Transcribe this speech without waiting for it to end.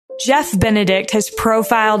Jeff Benedict has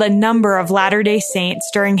profiled a number of Latter-day Saints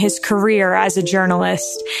during his career as a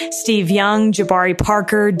journalist. Steve Young, Jabari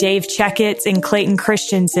Parker, Dave Checketts, and Clayton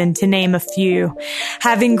Christensen, to name a few.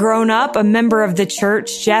 Having grown up a member of the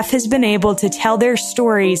church, Jeff has been able to tell their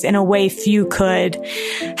stories in a way few could.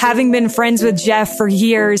 Having been friends with Jeff for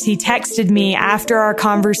years, he texted me after our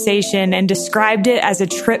conversation and described it as a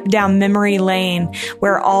trip down memory lane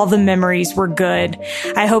where all the memories were good.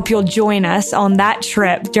 I hope you'll join us on that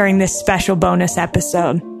trip during this special bonus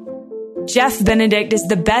episode. Jeff Benedict is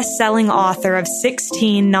the best-selling author of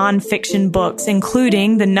 16 nonfiction books,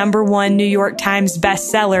 including the #1 New York Times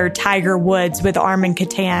bestseller, Tiger Woods with Armin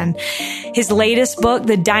Catan. His latest book,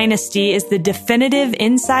 The Dynasty, is the definitive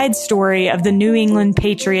inside story of the New England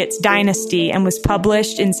Patriots dynasty and was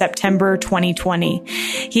published in September 2020.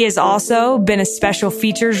 He has also been a special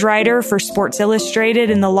features writer for Sports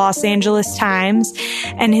Illustrated and the Los Angeles Times,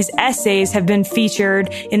 and his essays have been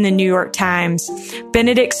featured in the New York Times.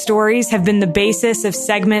 Benedict's stories have been the basis of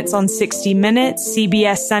segments on 60 Minutes,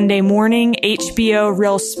 CBS Sunday Morning, HBO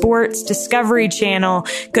Real Sports, Discovery Channel,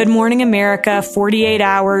 Good Morning America, 48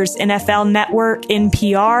 Hours, NFL Network,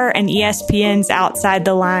 NPR, and ESPN's Outside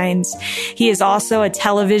the Lines. He is also a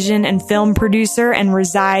television and film producer and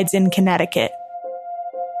resides in Connecticut.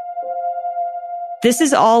 This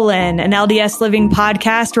is All In, an LDS Living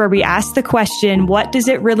podcast where we ask the question, what does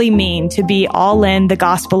it really mean to be all in the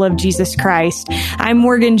gospel of Jesus Christ? I'm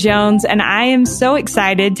Morgan Jones, and I am so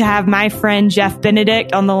excited to have my friend Jeff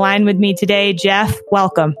Benedict on the line with me today. Jeff,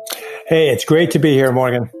 welcome. Hey, it's great to be here,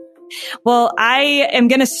 Morgan. Well, I am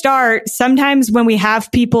going to start. Sometimes when we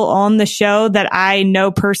have people on the show that I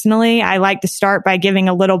know personally, I like to start by giving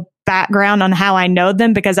a little background on how I know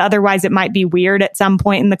them, because otherwise it might be weird at some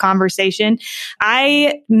point in the conversation.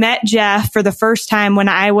 I met Jeff for the first time when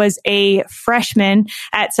I was a freshman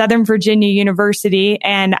at Southern Virginia University,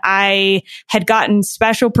 and I had gotten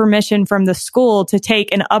special permission from the school to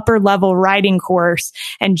take an upper level writing course.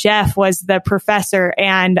 And Jeff was the professor,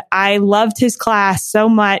 and I loved his class so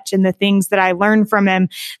much and the things that I learned from him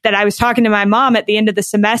that I was talking to my mom at the end of the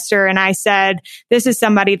semester, and I said, this is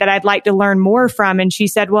somebody that I'd like to learn more from. And she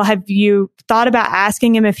said, well, have you thought about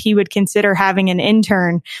asking him if he would consider having an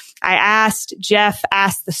intern? I asked, Jeff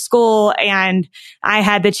asked the school, and I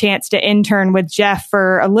had the chance to intern with Jeff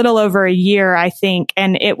for a little over a year, I think.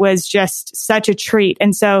 And it was just such a treat.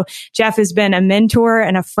 And so Jeff has been a mentor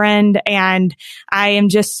and a friend, and I am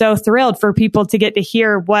just so thrilled for people to get to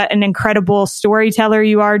hear what an incredible storyteller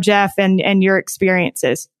you are, Jeff, and your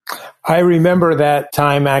experiences. I remember that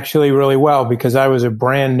time actually really well because I was a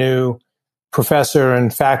brand new professor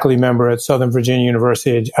and faculty member at Southern Virginia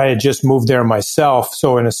University. I had just moved there myself.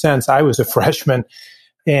 So in a sense, I was a freshman.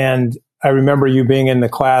 And I remember you being in the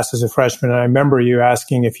class as a freshman. And I remember you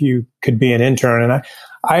asking if you could be an intern. And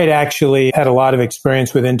I had actually had a lot of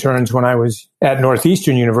experience with interns when I was at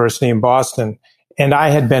Northeastern University in Boston. And I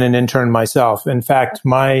had been an intern myself. In fact,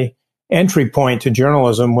 my entry point to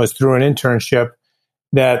journalism was through an internship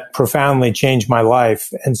that profoundly changed my life.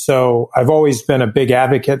 And so I've always been a big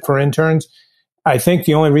advocate for interns. I think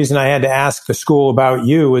the only reason I had to ask the school about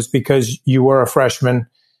you was because you were a freshman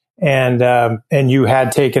and you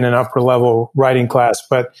had taken an upper level writing class.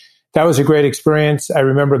 But that was a great experience. I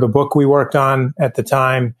remember the book we worked on at the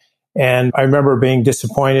time. And I remember being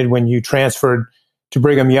disappointed when you transferred to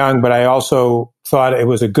Brigham Young, but I also thought it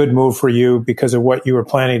was a good move for you because of what you were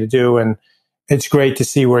planning to do. And it's great to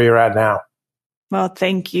see where you're at now. Well,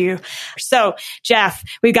 thank you. So, Jeff,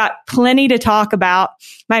 we've got plenty to talk about.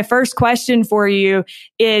 My first question for you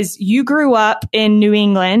is, you grew up in New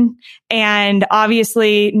England, and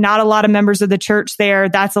obviously not a lot of members of the church there.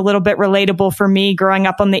 That's a little bit relatable for me growing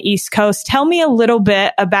up on the East Coast. Tell me a little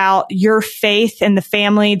bit about your faith and the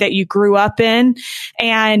family that you grew up in.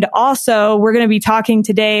 And also, we're going to be talking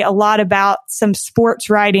today a lot about some sports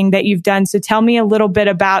writing that you've done. So tell me a little bit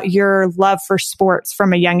about your love for sports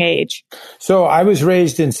from a young age. So I was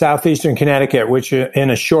raised in southeastern Connecticut, which in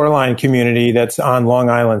a shoreline community that's on Long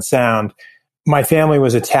Island Sound. My family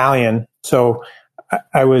was Italian, so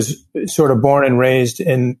I was sort of born and raised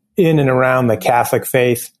in and around the Catholic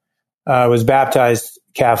faith. I was baptized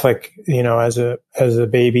Catholic, as a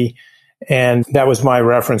baby, and that was my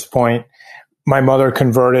reference point. My mother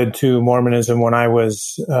converted to Mormonism when I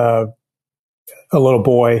was a little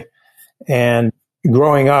boy, and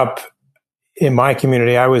growing up in my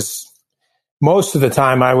community, most of the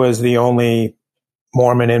time I was the only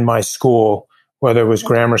Mormon in my school, whether it was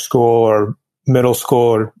grammar school or middle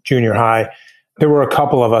school or junior high. There were a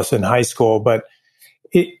couple of us in high school, but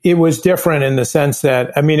it was different in the sense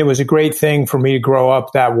that, it was a great thing for me to grow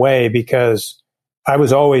up that way because I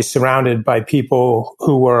was always surrounded by people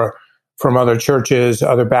who were from other churches,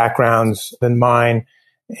 other backgrounds than mine.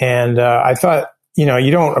 And I thought,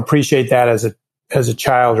 you don't appreciate that as a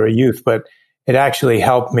child or a youth, but it actually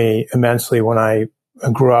helped me immensely when I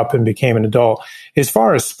grew up and became an adult. As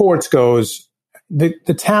far as sports goes,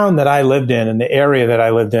 the town that I lived in and the area that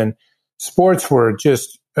I lived in, sports were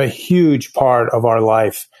just a huge part of our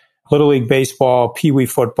life. Little League baseball, Pee Wee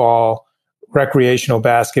football, recreational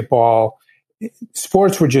basketball.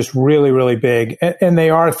 Sports were just really, really big. And they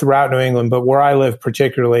are throughout New England, but where I live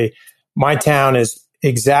particularly, my town is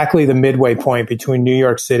exactly the midway point between New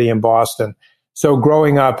York City and Boston. So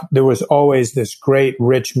growing up, there was always this great,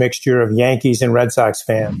 rich mixture of Yankees and Red Sox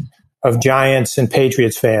fans, of Giants and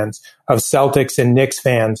Patriots fans, of Celtics and Knicks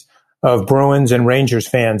fans, of Bruins and Rangers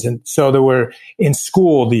fans. And so there were in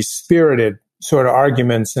school these spirited sort of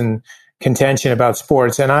arguments and contention about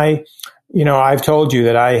sports. And I've told you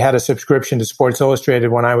that I had a subscription to Sports Illustrated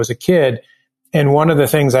when I was a kid. And one of the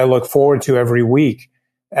things I look forward to every week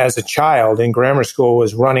as a child in grammar school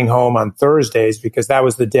was running home on Thursdays, because that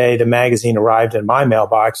was the day the magazine arrived in my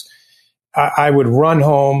mailbox. I would run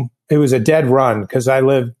home. It was a dead run because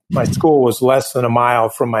my school was less than a mile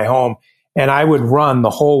from my home. And I would run the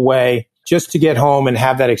whole way just to get home and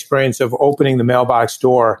have that experience of opening the mailbox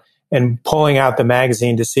door and pulling out the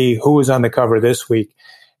magazine to see who was on the cover this week.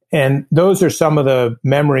 And those are some of the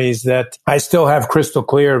memories that I still have crystal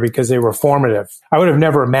clear because they were formative. I would have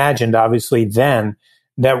never imagined, obviously, then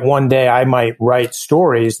that one day I might write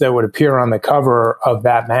stories that would appear on the cover of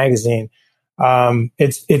that magazine.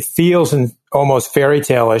 It feels almost fairy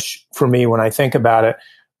tale-ish for me when I think about it,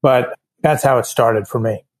 but that's how it started for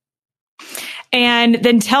me. And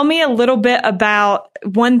then tell me a little bit about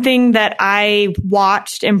one thing that I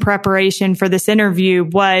watched in preparation for this interview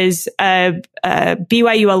was a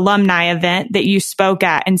BYU alumni event that you spoke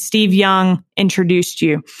at, and Steve Young introduced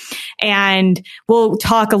you. And we'll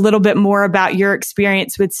talk a little bit more about your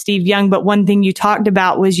experience with Steve Young. But one thing you talked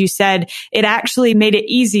about was you said it actually made it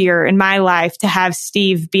easier in my life to have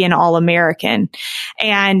Steve be an All-American.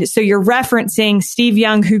 And so you're referencing Steve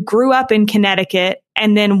Young, who grew up in Connecticut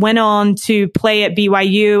and then went on to play at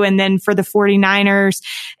BYU and then for the 49ers,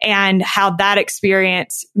 and how that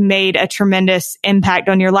experience made a tremendous impact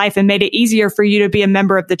on your life and made it easier for you to be a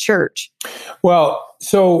member of the church. Well,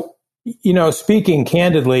 so, speaking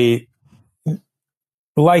candidly,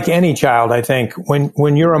 like any child, I think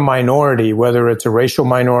when you're a minority, whether it's a racial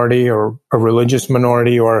minority or a religious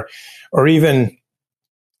minority or even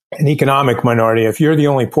an economic minority, if you're the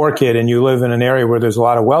only poor kid and you live in an area where there's a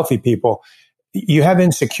lot of wealthy people, you have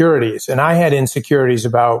insecurities. And I had insecurities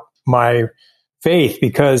about my faith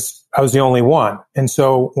because I was the only one. And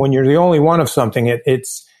so when you're the only one of something,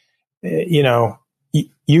 it's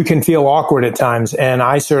you can feel awkward at times. And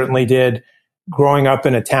I certainly did, growing up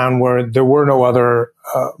in a town where there were no other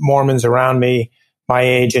Mormons around me my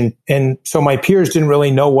age. And so my peers didn't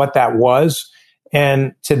really know what that was.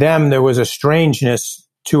 And to them, there was a strangeness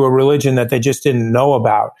to a religion that they just didn't know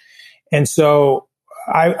about. And so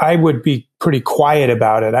I would be pretty quiet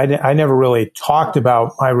about it. I never really talked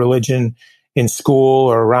about my religion in school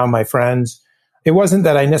or around my friends. It wasn't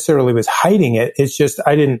that I necessarily was hiding it. It's just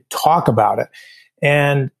I didn't talk about it.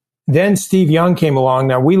 And then Steve Young came along.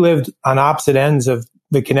 Now, we lived on opposite ends of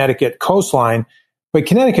the Connecticut coastline, but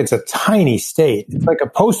Connecticut's a tiny state. It's like a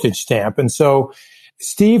postage stamp. And so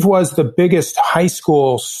Steve was the biggest high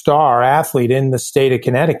school star athlete in the state of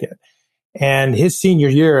Connecticut. And his senior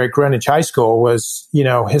year at Greenwich High School was,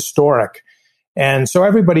 historic. And so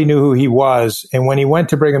everybody knew who he was. And when he went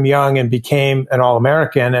to Brigham Young and became an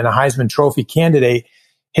All-American and a Heisman Trophy candidate,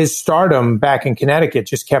 his stardom back in Connecticut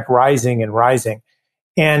just kept rising and rising.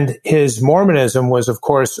 And his Mormonism was, of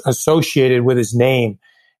course, associated with his name.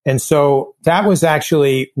 And so that was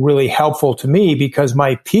actually really helpful to me because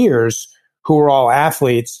my peers, who were all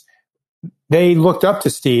athletes, they looked up to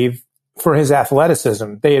Steve for his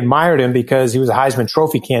athleticism. They admired him because he was a Heisman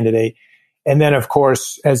Trophy candidate. And then, of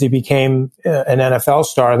course, as he became an NFL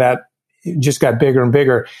star, that just got bigger and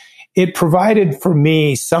bigger. It provided for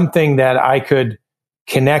me something that I could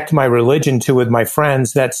connect my religion to with my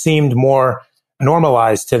friends that seemed more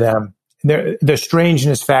normalized to them. The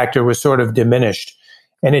strangeness factor was sort of diminished.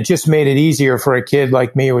 And it just made it easier for a kid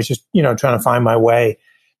like me who was just, trying to find my way.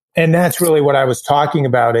 And that's really what I was talking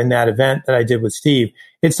about in that event that I did with Steve.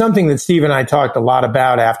 It's something that Steve and I talked a lot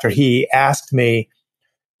about after he asked me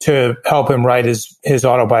to help him write his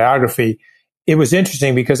autobiography. It was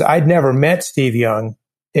interesting because I'd never met Steve Young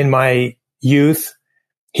in my youth.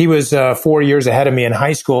 He was 4 years ahead of me in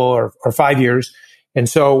high school or 5 years. And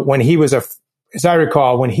so when he was as I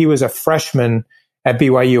recall, when he was a freshman at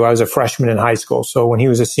BYU. I was a freshman in high school. So when he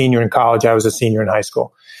was a senior in college, I was a senior in high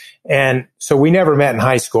school. And so we never met in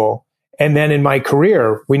high school. And then in my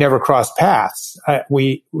career, we never crossed paths.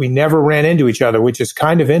 We never ran into each other, which is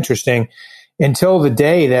kind of interesting until the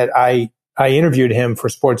day that I interviewed him for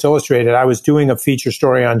Sports Illustrated. I was doing a feature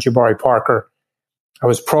story on Jabari Parker. I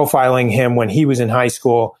was profiling him when he was in high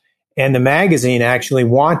school. And the magazine actually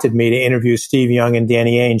wanted me to interview Steve Young and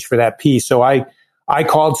Danny Ainge for that piece. So I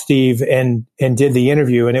called Steve and did the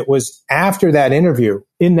interview. And it was after that interview,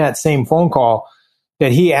 in that same phone call,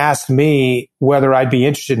 that he asked me whether I'd be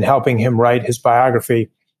interested in helping him write his biography.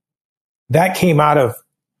 That came out of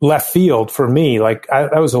left field for me. That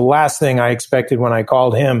was the last thing I expected when I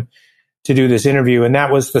called him to do this interview. And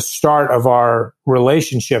that was the start of our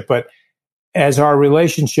relationship. But as our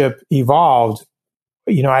relationship evolved,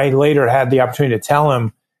 I later had the opportunity to tell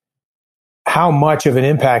him how much of an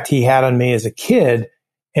impact he had on me as a kid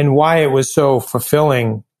and why it was so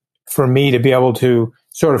fulfilling for me to be able to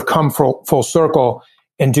sort of come full circle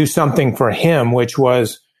and do something for him, which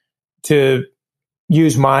was to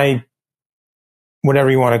use my,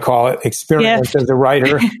 whatever you want to call it, experience as a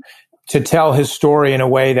writer to tell his story in a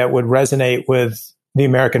way that would resonate with the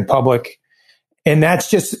American public. And that's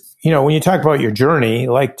just, when you talk about your journey,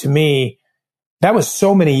 like to me, that was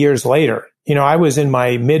so many years later. I was in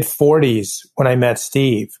my mid 40s when I met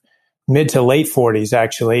Steve, mid to late 40s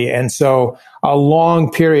actually. And so a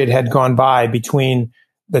long period had gone by between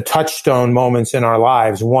the touchstone moments in our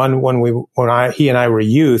lives. One, when he and I were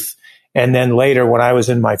youth, and then later when I was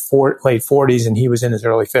in my late 40s and he was in his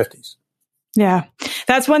early 50s. Yeah.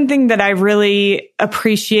 That's one thing that I really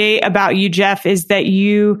appreciate about you, Jeff, is that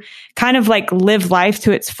you kind of live life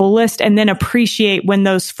to its fullest and then appreciate when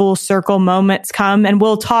those full circle moments come. And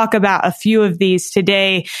we'll talk about a few of these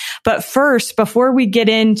today. But first, before we get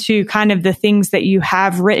into kind of the things that you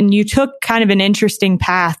have written, you took kind of an interesting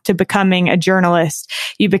path to becoming a journalist.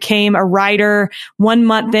 You became a writer. 1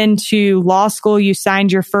 month into law school, you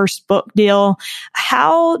signed your first book deal.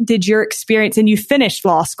 How did your experience, and you finished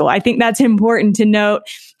law school, I think that's important to note.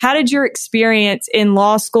 How did your experience in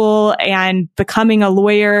law school and becoming a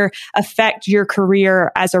lawyer affect your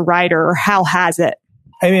career as a writer, or how has it?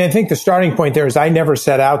 I think the starting point there is I never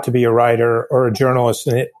set out to be a writer or a journalist.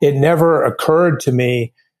 And it never occurred to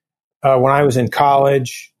me when I was in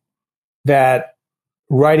college that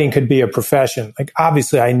writing could be a profession.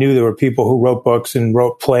 Obviously, I knew there were people who wrote books and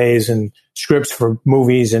wrote plays and scripts for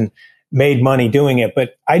movies and made money doing it.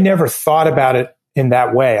 But I never thought about it in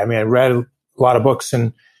that way. I read a lot of books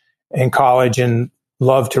in college and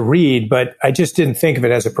loved to read, but I just didn't think of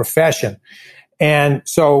it as a profession. And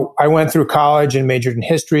so I went through college and majored in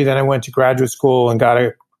history. Then I went to graduate school and got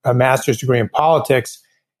a master's degree in politics,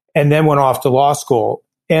 and then went off to law school.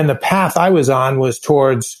 And the path I was on was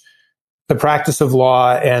towards the practice of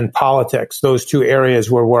law and politics. Those two areas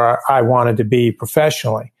were where I wanted to be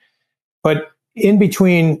professionally. But in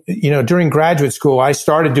between, during graduate school, I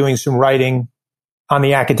started doing some writing on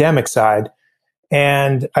the academic side.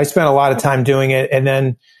 And I spent a lot of time doing it. And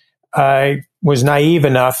then I was naive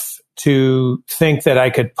enough to think that I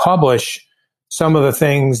could publish some of the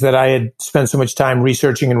things that I had spent so much time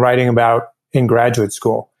researching and writing about in graduate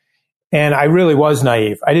school. And I really was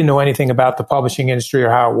naive. I didn't know anything about the publishing industry or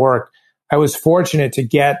how it worked. I was fortunate to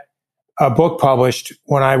get a book published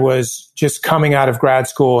when I was just coming out of grad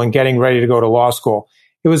school and getting ready to go to law school.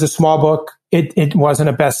 It was a small book. It wasn't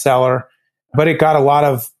a bestseller, but it got a lot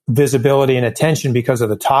of visibility and attention because of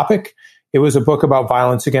the topic. It was a book about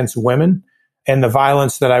violence against women. And the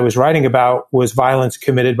violence that I was writing about was violence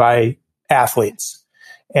committed by athletes.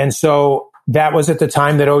 And so that was at the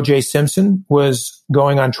time that O.J. Simpson was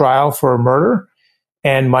going on trial for murder,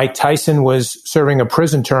 and Mike Tyson was serving a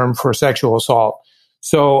prison term for sexual assault.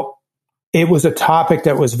 So it was a topic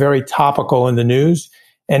that was very topical in the news.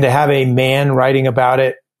 And to have a man writing about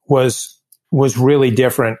it was really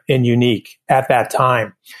different and unique at that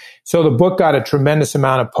time. So the book got a tremendous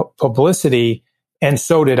amount of publicity, and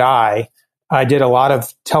so did I. I did a lot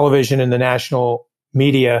of television in the national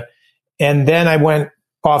media. And then I went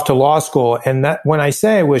off to law school. And that, when I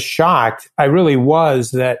say I was shocked, I really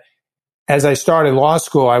was. That as I started law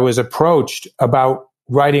school, I was approached about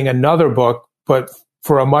writing another book, but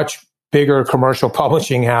for a much bigger commercial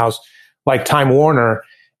publishing house like Time Warner,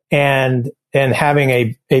 and having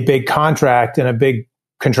a big contract and a big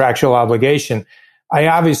contractual obligation. I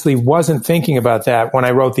obviously wasn't thinking about that when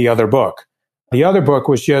I wrote the other book. The other book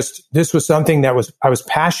was just, this was something that I was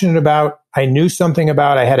passionate about. I knew something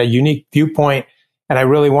about. I had a unique viewpoint, and I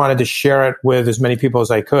really wanted to share it with as many people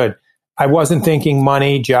as I could. I wasn't thinking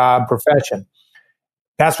money, job, profession.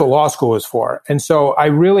 That's what law school was for. And so I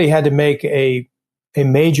really had to make a a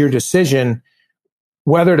major decision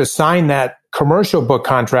whether to sign that commercial book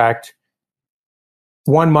contract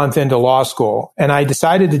 1 month into law school. And I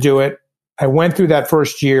decided to do it. I went through that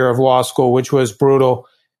first year of law school, which was brutal.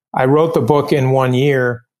 I wrote the book in 1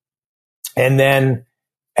 year. And then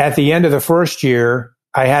at the end of the first year,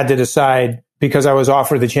 I had to decide, because I was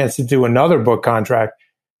offered the chance to do another book contract,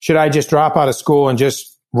 should I just drop out of school and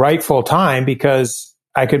just write full time because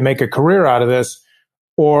I could make a career out of this,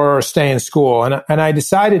 or stay in school? And I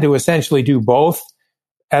decided to essentially do both.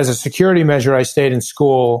 As a security measure, I stayed in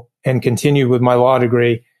school and continued with my law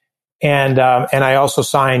degree. And I also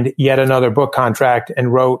signed yet another book contract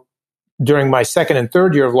and wrote, during my second and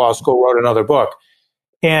third year of law school, wrote another book.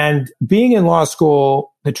 And being in law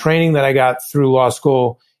school, the training that I got through law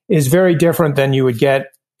school is very different than you would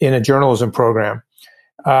get in a journalism program.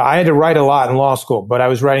 I had to write a lot in law school, but I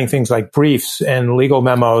was writing things like briefs and legal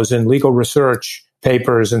memos and legal research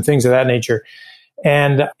papers and things of that nature.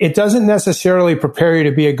 And it doesn't necessarily prepare you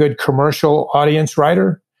to be a good commercial audience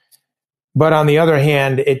writer. But on the other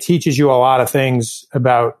hand, it teaches you a lot of things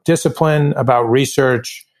about discipline, about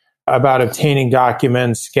research, about obtaining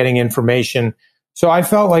documents, getting information. So I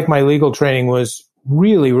felt like my legal training was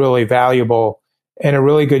really, really valuable and a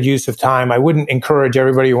really good use of time. I wouldn't encourage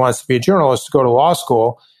everybody who wants to be a journalist to go to law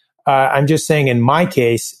school. I'm just saying, in my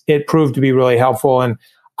case, it proved to be really helpful. And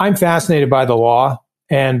I'm fascinated by the law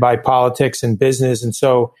and by politics and business. And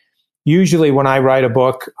so usually when I write a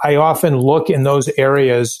book, I often look in those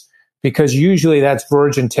areas, because usually that's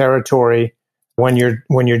virgin territory when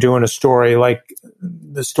you're doing a story like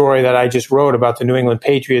the story that I just wrote about the New England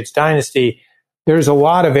Patriots dynasty. There's a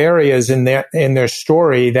lot of areas in their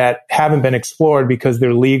story that haven't been explored because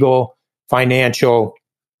they're legal, financial,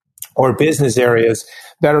 or business areas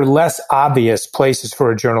that are less obvious places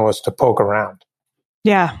for a journalist to poke around.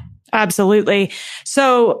 Yeah, absolutely.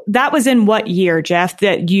 So that was in what year, Jeff,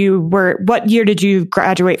 what year did you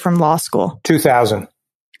graduate from law school? 2000.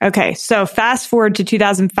 Okay. So fast forward to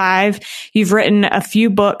 2005, you've written a few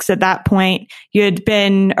books at that point. You had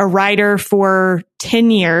been a writer for 10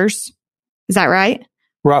 years. Is that right?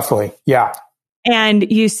 Roughly. Yeah.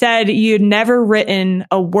 And you said you'd never written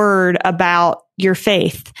a word about your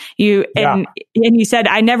faith. And you said,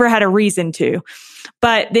 I never had a reason to.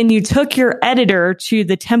 But then you took your editor to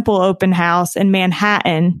the Temple Open House in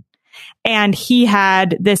Manhattan, and he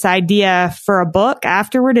had this idea for a book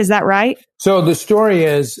afterward. Is that right? So the story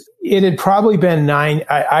is, it had probably been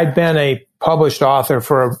I'd been a published author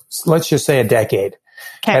for, let's just say, a decade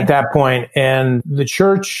at that point. And the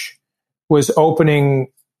church was opening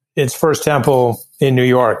its first temple in New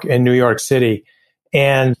York City.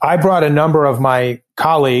 And I brought a number of my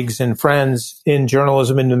colleagues and friends in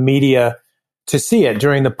journalism and the media to see it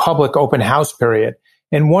during the public open house period.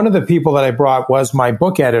 And one of the people that I brought was my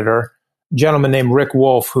book editor, a gentleman named Rick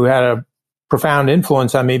Wolf, who had a profound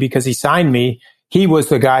influence on me because he signed me. He was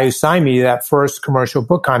the guy who signed me that first commercial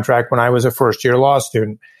book contract when I was a first-year law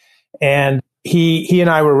student. And he and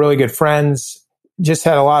I were really good friends, just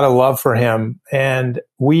had a lot of love for him. And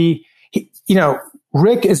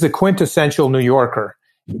Rick is the quintessential New Yorker.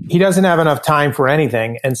 He doesn't have enough time for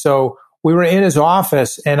anything. And so we were in his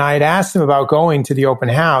office, and I had asked him about going to the open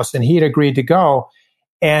house, and he had agreed to go.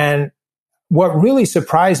 And what really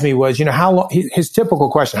surprised me was, how long, his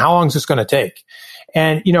typical question, how long is this going to take?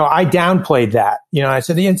 And, I downplayed that. I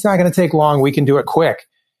said, it's not going to take long. We can do it quick.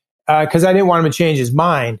 Cause I didn't want him to change his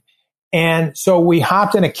mind. And so we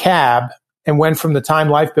hopped in a cab and went from the Time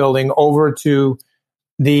Life building over to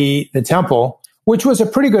the temple, which was a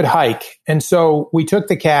pretty good hike. And so we took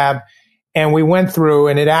the cab and we went through,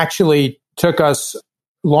 and it actually took us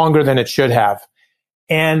longer than it should have.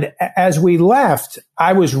 And as we left,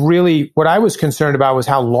 what I was concerned about was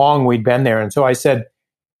how long we'd been there. And so I said,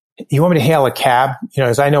 you want me to hail a cab?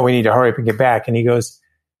 As I know we need to hurry up and get back. And he goes,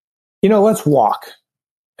 let's walk.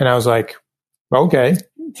 And I was like, okay,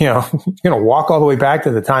 you're going to walk all the way back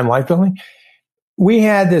to the Time Life building? We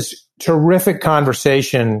had this terrific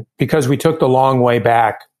conversation because we took the long way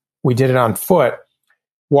back. We did it on foot.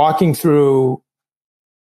 Walking through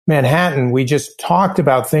Manhattan, we just talked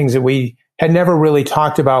about things that we had never really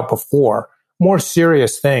talked about before, more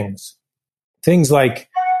serious things like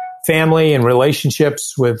family and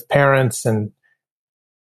relationships with parents and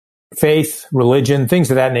faith, religion,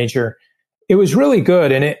 things of that nature. It was really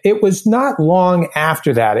good. And it was not long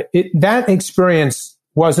after that. That experience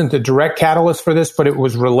wasn't the direct catalyst for this, but it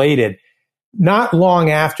was related. Not long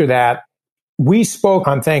after that, we spoke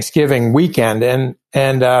on Thanksgiving weekend, and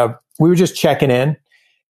we were just checking in.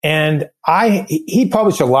 And he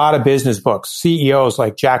published a lot of business books, CEOs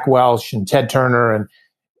like Jack Welch and Ted Turner and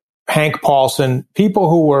Hank Paulson, people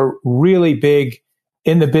who were really big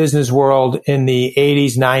in the business world in the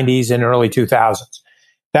 80s, 90s, and early 2000s.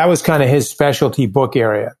 That was kind of his specialty book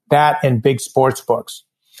area, that and big sports books.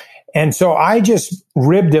 And so I just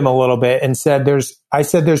ribbed him a little bit and said, there's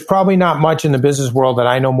probably not much in the business world that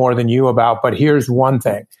I know more than you about, but here's one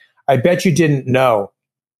thing. I bet you didn't know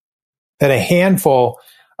that a handful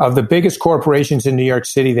of the biggest corporations in New York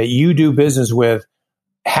City that you do business with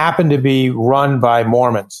happen to be run by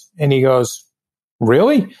Mormons. And he goes,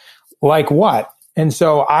 really? Like what? And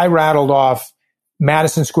so I rattled off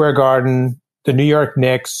Madison Square Garden, the New York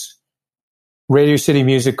Knicks, Radio City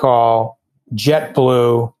Music Hall,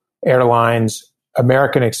 JetBlue Airlines,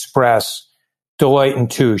 American Express, Deloitte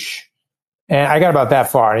and Touche. And I got about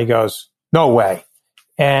that far. And he goes, no way.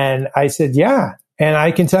 And I said, yeah. And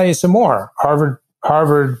I can tell you some more.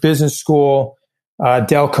 Harvard Business School,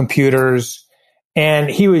 Dell Computers.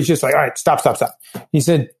 And he was just like, all right, stop. He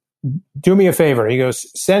said, do me a favor. He goes,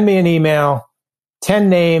 send me an email, 10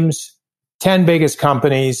 names, 10 biggest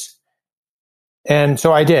companies. And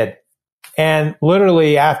so I did. And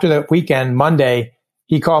literally after that weekend, Monday,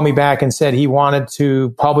 he called me back and said he wanted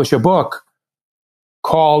to publish a book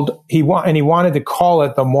he wanted to call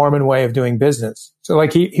it The Mormon Way of Doing Business. So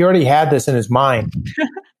like he already had this in his mind.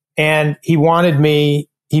 And he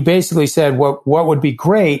basically said what would be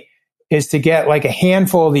great is to get like a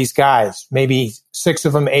handful of these guys, maybe 6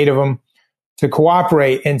 of them, 8 of them, to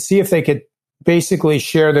cooperate and see if they could basically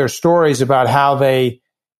share their stories about how they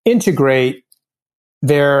integrate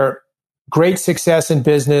their great success in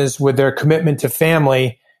business with their commitment to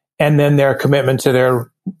family and then their commitment to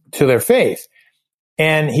their faith.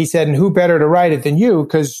 And he said, and who better to write it than you?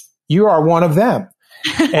 Because you are one of them.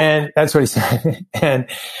 And that's what he said. And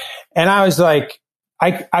I was like,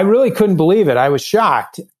 I really couldn't believe it. I was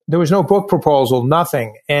shocked. There was no book proposal,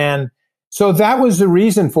 nothing. And so that was the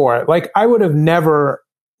reason for it. Like I would have never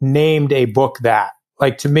named a book that.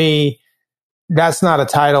 Like to me, that's not a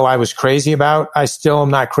title I was crazy about. I still am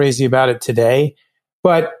not crazy about it today,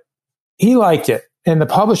 but he liked it and the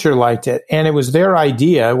publisher liked it and it was their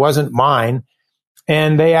idea. It wasn't mine.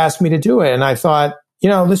 And they asked me to do it. And I thought,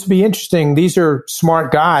 this would be interesting. These are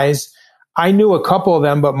smart guys. I knew a couple of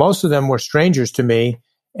them, but most of them were strangers to me.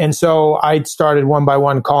 And so I started one by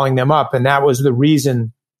one calling them up. And that was the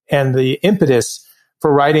reason and the impetus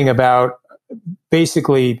for writing about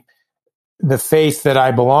basically the faith that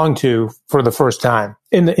I belong to for the first time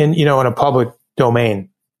in a public domain.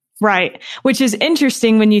 Right. Which is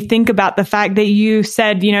interesting when you think about the fact that you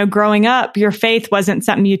said, growing up, your faith wasn't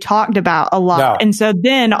something you talked about a lot. No. And so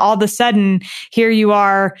then all of a sudden, here you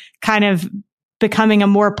are kind of becoming a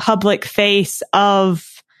more public face of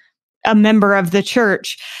a member of the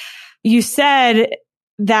church. You said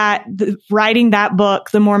that writing that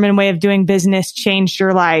book, The Mormon Way of Doing Business, changed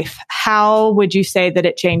your life. How would you say that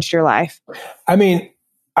it changed your life? I mean,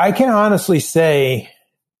 I can honestly say,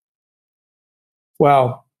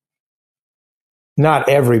 well, not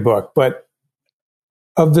every book, but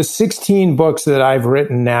of the 16 books that I've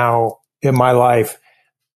written now in my life,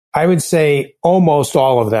 I would say almost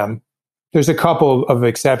all of them, there's a couple of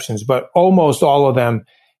exceptions, but almost all of them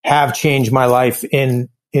have changed my life in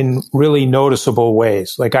really noticeable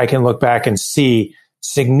ways. Like I can look back and see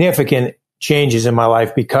significant changes in my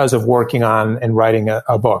life because of working on and writing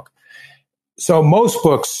a book. So most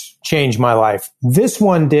books changed my life. This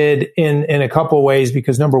one did in a couple of ways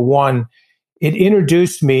because number one, it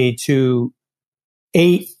introduced me to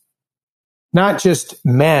 8, not just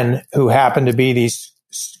men who happen to be these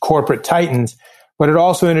corporate titans, but it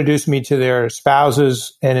also introduced me to their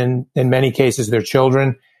spouses and in many cases, their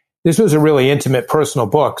children. This was a really intimate, personal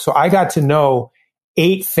book. So I got to know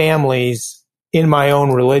 8 families in my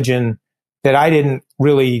own religion that I didn't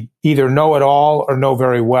really either know at all or know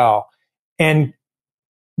very well. And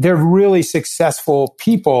they're really successful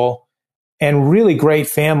people and really great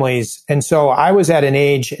families. And so I was at an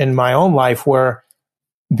age in my own life where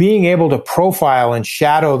being able to profile and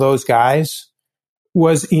shadow those guys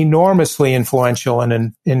was enormously influential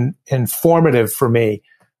and informative for me.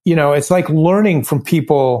 It's like learning from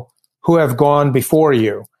people who have gone before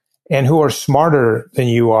you and who are smarter than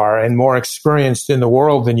you are and more experienced in the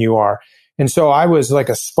world than you are. And so I was like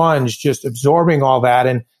a sponge just absorbing all that.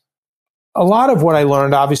 And a lot of what I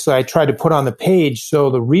learned, obviously, I tried to put on the page so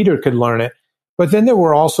the reader could learn it. But then there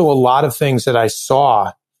were also a lot of things that I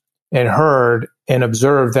saw and heard and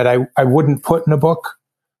observed that I wouldn't put in a book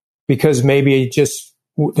because maybe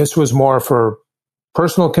this was more for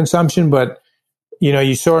personal consumption. But, you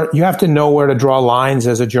have to know where to draw lines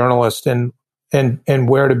as a journalist and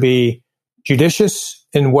where to be judicious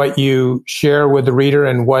in what you share with the reader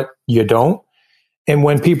and what you don't. And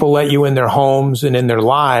when people let you in their homes and in their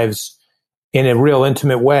lives, in a real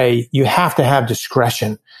intimate way, you have to have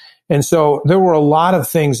discretion. And so there were a lot of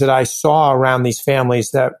things that I saw around these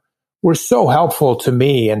families that were so helpful to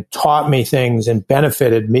me and taught me things and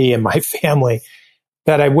benefited me and my family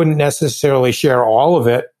that I wouldn't necessarily share all of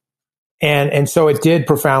it. And so it did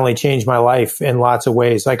profoundly change my life in lots of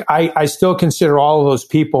ways. Like I still consider all of those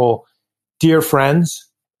people dear friends,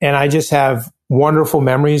 and I just have wonderful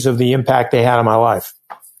memories of the impact they had on my life.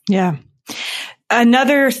 Yeah.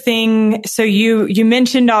 Another thing, so you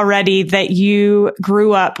mentioned already that you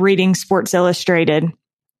grew up reading Sports Illustrated.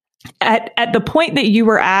 At the point that you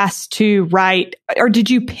were asked to write, or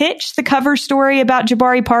did you pitch the cover story about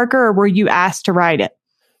Jabari Parker, or were you asked to write it?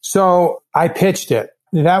 So I pitched it.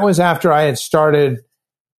 That was after I had started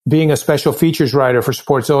being a special features writer for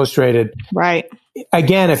Sports Illustrated. Right.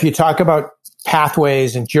 Again, if you talk about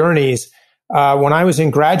pathways and journeys, when I was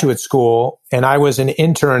in graduate school and I was an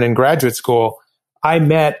intern in graduate school, I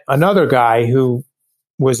met another guy who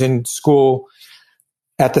was in school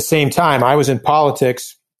at the same time. I was in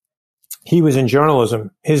politics. He was in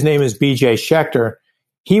journalism. His name is B.J. Schechter.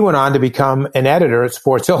 He went on to become an editor at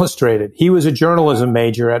Sports Illustrated. He was a journalism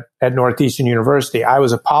major at Northeastern University. I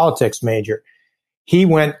was a politics major. He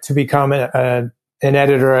went to become an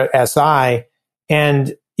editor at SI.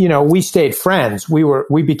 And, you know, we stayed friends.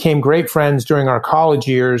 We became great friends during our college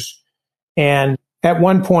years. And at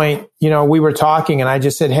one point, you know, we were talking and I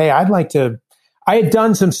just said, hey, I had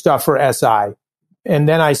done some stuff for SI. And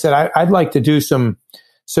then I said, I'd like to do some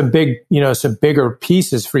bigger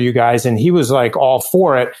pieces for you guys. And he was like all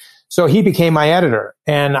for it. So he became my editor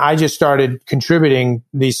and I just started contributing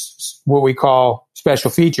these, what we call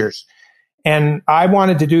special features. And I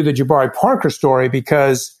wanted to do the Jabari Parker story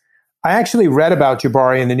because I actually read about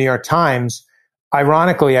Jabari in the New York Times.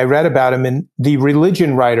 Ironically, I read about him and the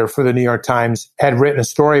religion writer for the New York Times had written a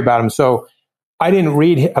story about him. So I didn't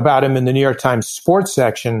read about him in the New York Times sports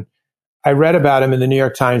section. I read about him in the New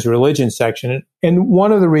York Times religion section. And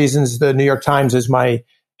one of the reasons the New York Times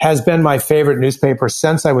has been my favorite newspaper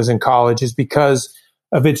since I was in college is because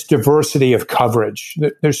of its diversity of coverage.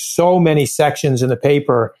 There's so many sections in the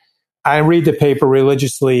paper. I read the paper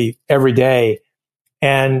religiously every day.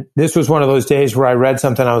 And this was one of those days where I read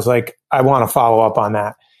something. I was like, I want to follow up on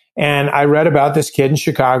that. And I read about this kid in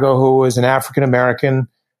Chicago who was an African-American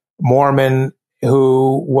Mormon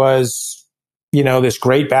who was, you know, this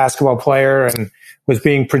great basketball player and was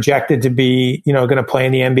being projected to be, you know, going to play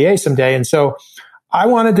in the NBA someday. And so I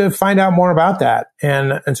wanted to find out more about that.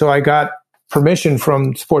 And so I got permission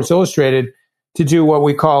from Sports Illustrated to do what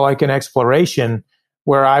we call like an exploration,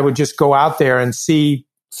 where I would just go out there and see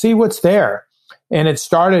what's there. And it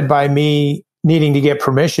started by me needing to get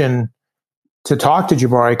permission to talk to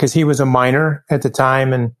Jabari because he was a minor at the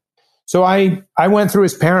time. And so I went through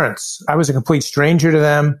his parents. I was a complete stranger to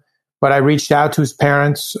them, but I reached out to his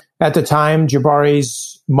parents. At the time,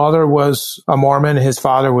 Jabari's mother was a Mormon. His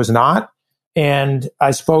father was not. And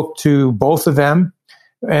I spoke to both of them.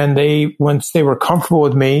 And once they were comfortable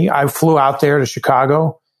with me, I flew out there to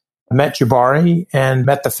Chicago, met Jabari and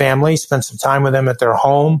met the family, spent some time with them at their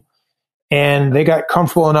home. And they got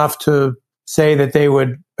comfortable enough to say that they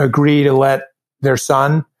would agree to let their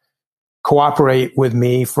son cooperate with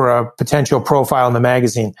me for a potential profile in the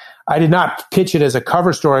magazine. I did not pitch it as a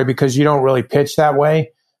cover story because you don't really pitch that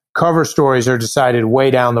way. Cover stories are decided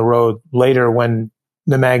way down the road later when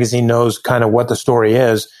the magazine knows kind of what the story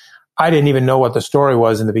is. I didn't even know what the story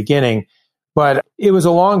was in the beginning, but it was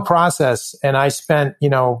a long process. And I spent, you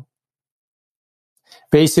know,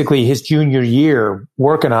 basically his junior year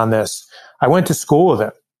working on this. I went to school with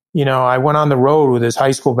him. You know, I went on the road with his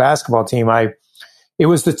high school basketball team. It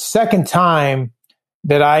was the second time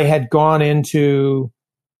that I had gone into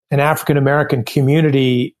an African-American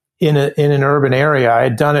community in an urban area. I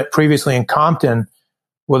had done it previously in Compton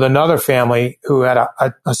with another family who had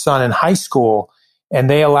a son in high school, and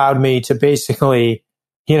they allowed me to basically,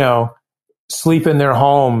 you know, sleep in their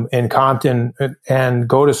home in Compton and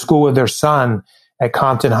go to school with their son at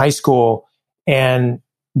Compton High School and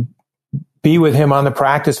be with him on the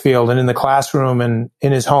practice field and in the classroom and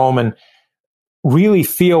in his home and really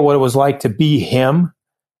feel what it was like to be him.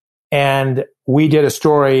 And we did a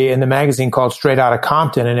story in the magazine called Straight Outta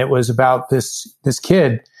Compton, and it was about this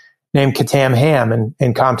kid named Katam Ham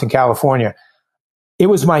in Compton, California. It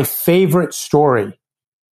was my favorite story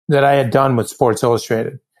that I had done with Sports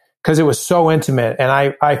Illustrated because it was so intimate, and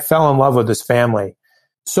I fell in love with this family.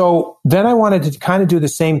 So then I wanted to kind of do the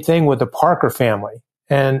same thing with the Parker family.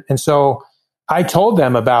 And so I told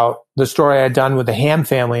them about the story I had done with the Ham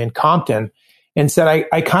family in Compton and said,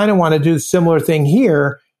 I kind of want to do a similar thing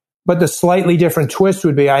here, but the slightly different twist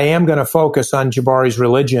would be I am going to focus on Jabari's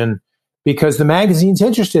religion because the magazine's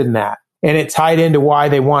interested in that. And it tied into why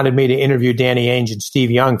they wanted me to interview Danny Ainge and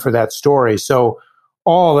Steve Young for that story. So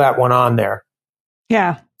all that went on there.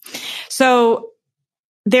 Yeah. So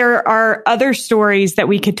there are other stories that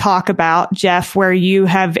we could talk about, Jeff, where you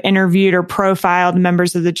have interviewed or profiled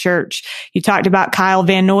members of the church. You talked about Kyle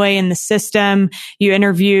Van Noy in the system. You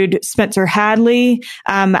interviewed Spencer Hadley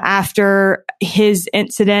after his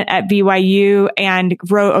incident at BYU and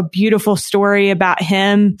wrote a beautiful story about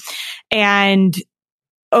him. And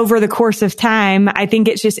over the course of time, I think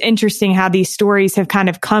it's just interesting how these stories have kind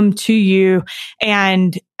of come to you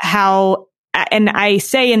and how, and I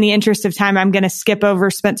say in the interest of time, I'm going to skip over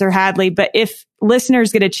Spencer Hadley, but if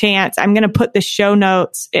listeners get a chance, I'm going to put the show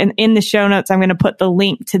notes, and in the show notes, I'm going to put the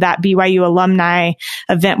link to that BYU alumni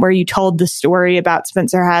event where you told the story about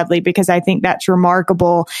Spencer Hadley, because I think that's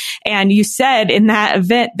remarkable. And you said in that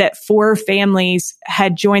event that 4 families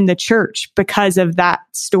had joined the church because of that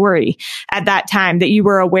story at that time that you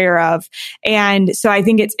were aware of. And so I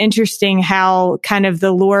think it's interesting how kind of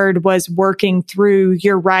the Lord was working through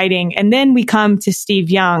your writing. And then we come to Steve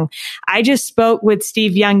Young. I just spoke with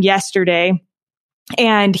Steve Young yesterday,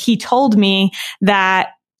 and he told me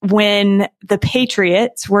that when the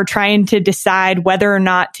Patriots were trying to decide whether or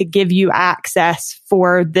not to give you access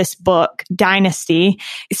for this book, Dynasty,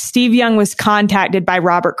 Steve Young was contacted by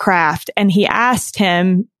Robert Kraft, and he asked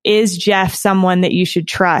him, is Jeff someone that you should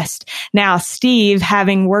trust? Now, Steve,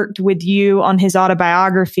 having worked with you on his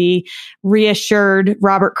autobiography, reassured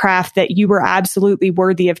Robert Kraft that you were absolutely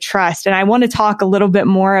worthy of trust. And I want to talk a little bit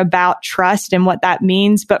more about trust and what that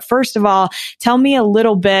means. But first of all, tell me a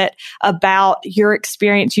little bit about your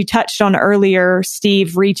experience. You touched on earlier,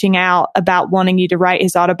 Steve, reaching out about wanting you to write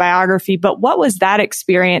his autobiography. But what was that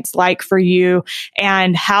experience like for you?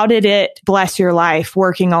 And how did it bless your life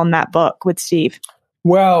working on that book with Steve?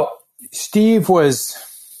 Well, Steve was,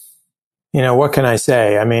 what can I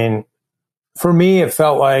say? I mean, for me, it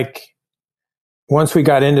felt like once we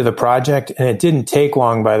got into the project, and it didn't take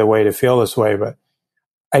long, by the way, to feel this way, but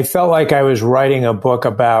I felt like I was writing a book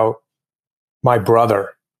about my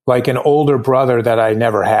brother, like an older brother that I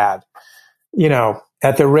never had.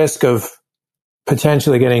 At the risk of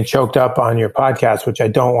potentially getting choked up on your podcast, which I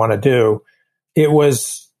don't want to do,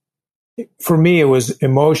 for me, it was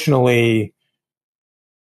emotionally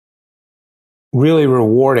really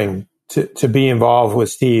rewarding to be involved with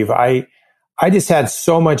Steve. I just had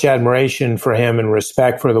so much admiration for him and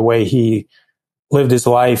respect for the way he lived his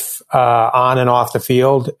life on and off the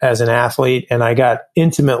field as an athlete. And I got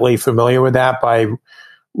intimately familiar with that by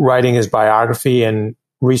writing his biography and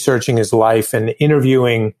researching his life and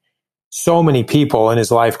interviewing so many people in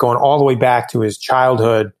his life, going all the way back to his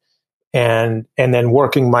childhood and then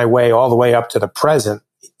working my way all the way up to the present.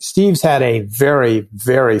 Steve's had a very,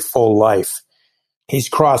 very full life. He's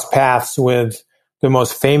crossed paths with the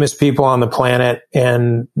most famous people on the planet,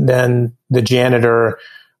 and then the janitor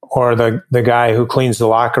or the guy who cleans the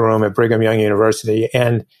locker room at Brigham Young University.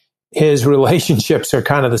 And his relationships are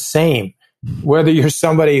kind of the same. Whether you're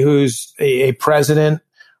somebody who's a president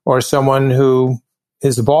or someone who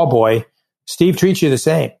is a ball boy, Steve treats you the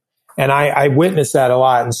same. And I witnessed that a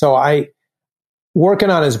lot. And so working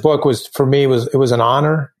on his book was an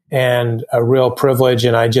honor and a real privilege.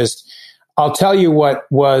 And I'll tell you what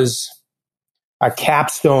was a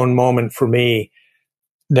capstone moment for me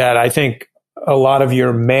that I think a lot of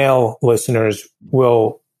your male listeners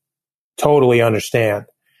will totally understand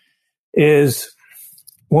is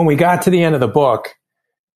when we got to the end of the book,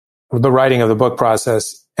 the writing of the book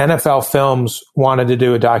process, NFL Films wanted to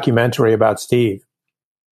do a documentary about Steve.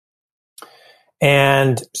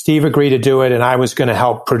 And Steve agreed to do it, and I was going to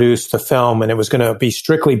help produce the film, and it was going to be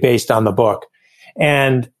strictly based on the book.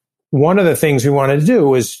 And one of the things we wanted to do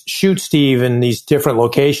was shoot Steve in these different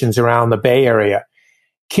locations around the Bay Area.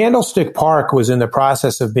 Candlestick Park was in the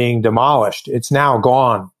process of being demolished. It's now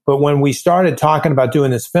gone. But when we started talking about doing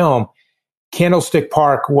this film, Candlestick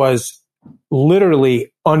Park was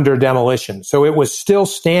literally under demolition. So it was still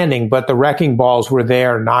standing, but the wrecking balls were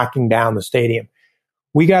there knocking down the stadium.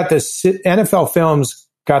 NFL Films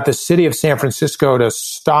got the city of San Francisco to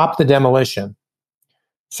stop the demolition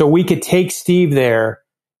so we could take Steve there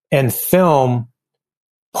and film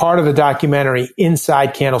part of the documentary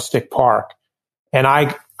inside Candlestick Park. And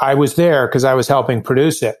I was there because I was helping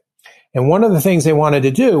produce it. And one of the things they wanted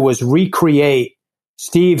to do was recreate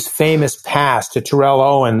Steve's famous pass to Terrell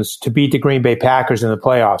Owens to beat the Green Bay Packers in the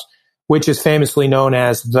playoffs, which is famously known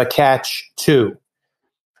as the catch 2.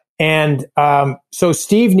 And so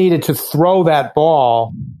Steve needed to throw that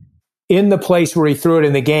ball in the place where he threw it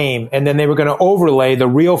in the game. And then they were going to overlay the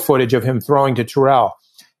real footage of him throwing to Terrell.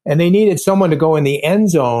 And they needed someone to go in the end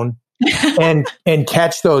zone and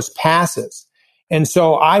catch those passes. And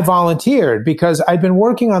so I volunteered because I'd been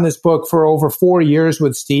working on this book for over 4 years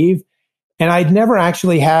with Steve, and I'd never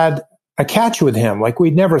actually had a catch with him. Like,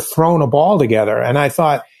 we'd never thrown a ball together. And I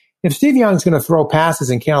thought, if Steve Young's going to throw passes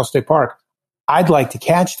in Candlestick Park, I'd like to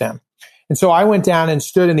catch them. And so I went down and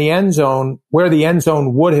stood in the end zone where the end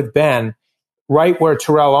zone would have been, right where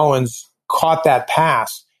Terrell Owens caught that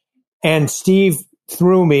pass. And Steve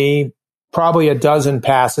threw me probably a dozen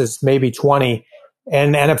passes, maybe 20,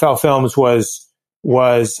 and NFL Films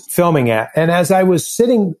was filming it. And as I was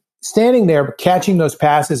standing there catching those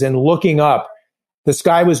passes and looking up, the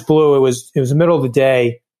sky was blue. It was the middle of the day.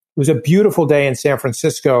 It was a beautiful day in San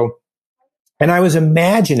Francisco. And I was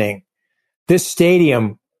imagining this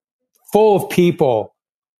stadium full of people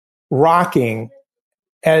rocking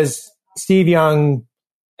as Steve Young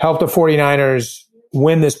helped the 49ers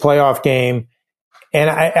win this playoff game. And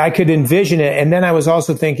I could envision it. And then I was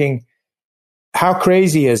also thinking, how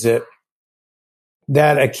crazy is it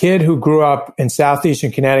that a kid who grew up in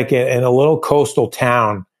southeastern Connecticut in a little coastal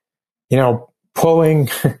town, pulling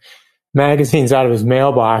magazines out of his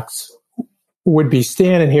mailbox, would be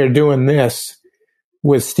standing here doing this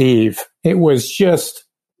with Steve? It was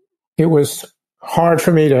hard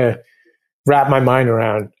for me to wrap my mind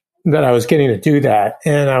around that I was getting to do that.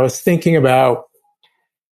 And I was thinking about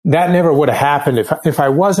that never would have happened if I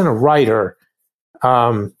wasn't a writer.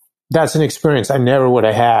 That's an experience I never would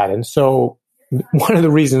have had. And so one of the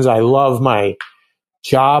reasons I love my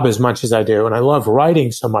job as much as I do, and I love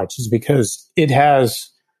writing so much, is because it has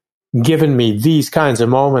given me these kinds of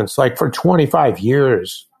moments. Like, for 25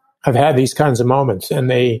 years, I've had these kinds of moments, and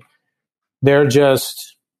they're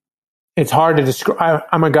just, it's hard to describe.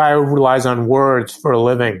 I'm a guy who relies on words for a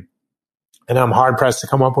living, and I'm hard pressed to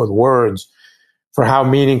come up with words for how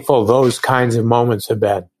meaningful those kinds of moments have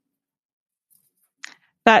been.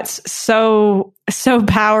 That's so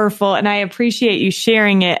powerful. And I appreciate you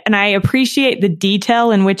sharing it. And I appreciate the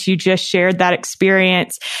detail in which you just shared that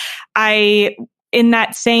experience. In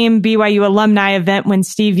that same BYU alumni event, when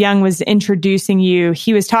Steve Young was introducing you,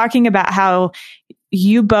 he was talking about how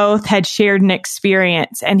you both had shared an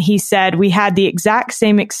experience. And he said, we had the exact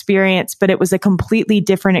same experience, but it was a completely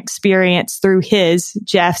different experience through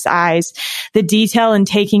Jeff's eyes. The detail and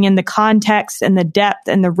taking in the context and the depth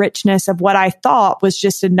and the richness of what I thought was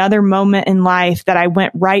just another moment in life that I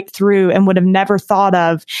went right through and would have never thought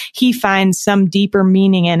of. He finds some deeper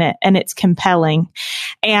meaning in it, and it's compelling.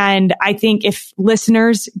 And I think if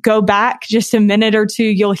listeners go back just a minute or two,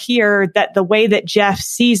 you'll hear that the way that Jeff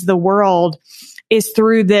sees the world is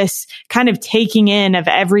through this kind of taking in of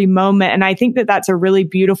every moment. And I think that that's a really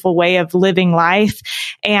beautiful way of living life.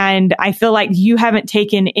 And I feel like you haven't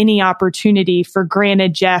taken any opportunity for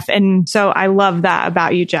granted, Jeff. And so I love that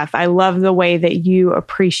about you, Jeff. I love the way that you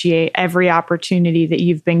appreciate every opportunity that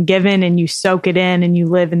you've been given, and you soak it in and you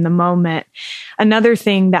live in the moment. Another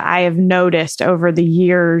thing that I have noticed over the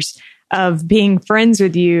years of being friends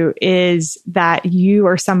with you is that you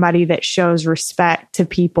are somebody that shows respect to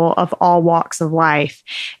people of all walks of life.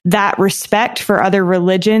 That respect for other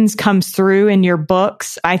religions comes through in your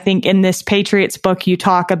books. I think in this Patriots book, you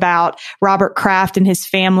talk about Robert Kraft and his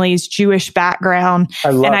family's Jewish background. I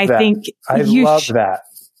love that. I love that.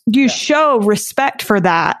 You show respect for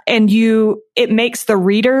that, and it makes the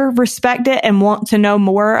reader respect it and want to know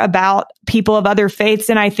more about people of other faiths.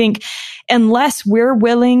 And I think unless we're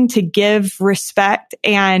willing to give respect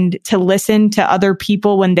and to listen to other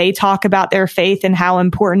people when they talk about their faith and how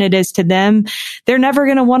important it is to them, they're never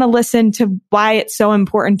going to want to listen to why it's so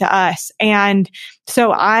important to us. And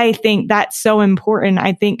so I think that's so important.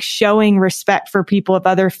 I think showing respect for people of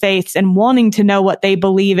other faiths and wanting to know what they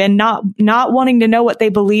believe, and not wanting to know what they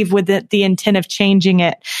believe with the intent of changing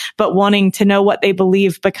it, but wanting to know what they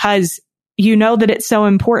believe because you know that it's so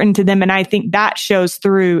important to them. And I think that shows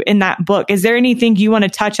through in that book. Is there anything you want to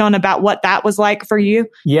touch on about what that was like for you?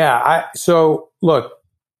 Yeah. So look,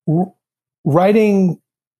 writing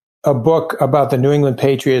a book about the New England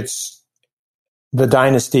Patriots, the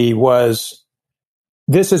dynasty, was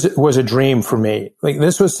a dream for me. Like,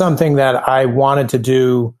 this was something that I wanted to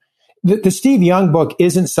do. The Steve Young book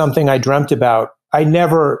isn't something I dreamt about. I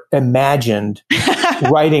never imagined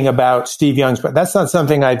writing about Steve Young's, but that's not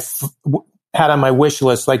something I'd had on my wish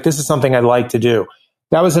list. Like, this is something I'd like to do.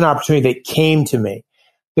 That was an opportunity that came to me.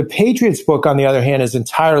 The Patriots book, on the other hand, is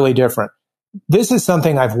entirely different. This is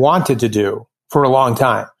something I've wanted to do for a long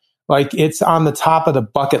time. Like, it's on the top of the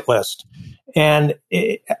bucket list. And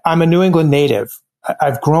I'm a New England native.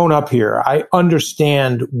 I've grown up here. I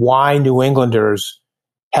understand why New Englanders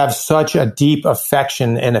have such a deep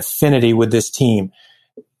affection and affinity with this team.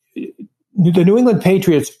 the New England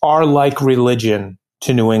Patriots are like religion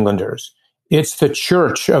to New Englanders. It's the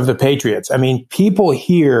church of the Patriots. I mean, people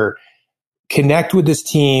here connect with this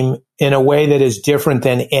team in a way that is different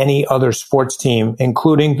than any other sports team,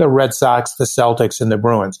 including the Red Sox, the Celtics, and the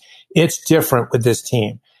Bruins. It's different with this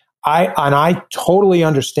team. I totally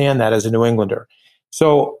understand that as a New Englander.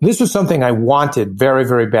 So this was something I wanted very,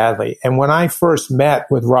 very badly. And when I first met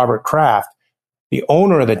with Robert Kraft, the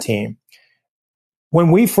owner of the team,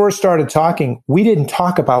 when we first started talking, we didn't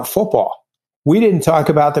talk about football. We didn't talk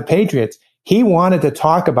about the Patriots. He wanted to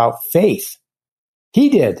talk about faith. He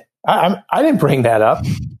did. I didn't bring that up.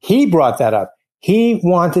 He brought that up. He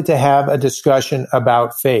wanted to have a discussion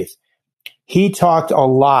about faith. He talked a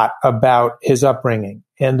lot about his upbringing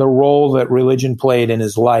and the role that religion played in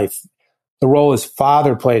his life, the role his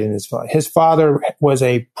father played in his life. His father was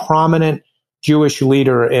a prominent Jewish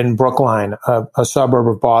leader in Brookline, a suburb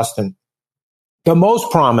of Boston, the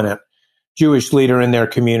most prominent Jewish leader in their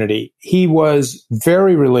community. He was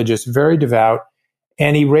very religious, very devout,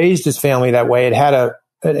 and he raised his family that way. It had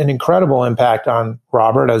an incredible impact on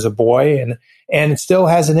Robert as a boy, and it still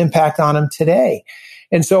has an impact on him today.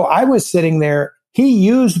 And so I was sitting there. He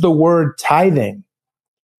used the word tithing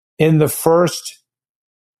in the first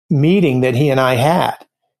meeting that he and I had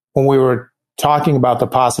when we were talking about the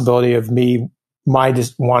possibility of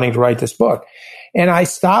wanting to write this book. And I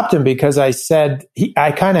stopped him because I said,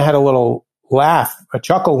 I kind of had a little laugh, a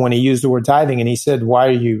chuckle when he used the word tithing. And he said, "Why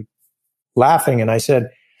are you laughing?" And I said,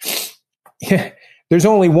 there's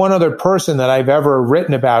only one other person that I've ever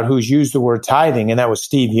written about who's used the word tithing, and that was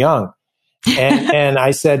Steve Young. And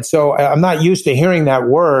I said, so I'm not used to hearing that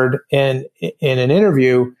word in an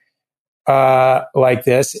interview like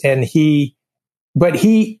this. And tithing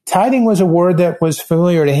was a word that was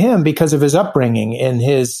familiar to him because of his upbringing and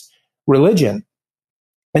his religion.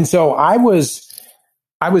 And so I was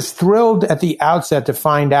thrilled at the outset to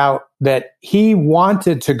find out that he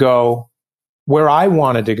wanted to go where I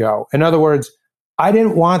wanted to go. In other words, I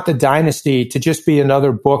didn't want the dynasty to just be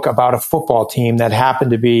another book about a football team that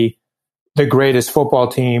happened to be the greatest football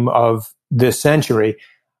team of this century.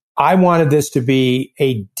 I wanted this to be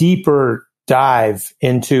a deeper dive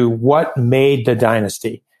into what made the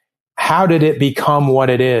dynasty. How did it become what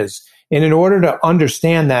it is? And in order to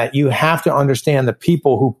understand that, you have to understand the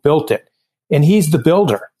people who built it. And he's the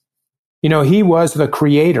builder. You know, he was the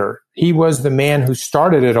creator. He was the man who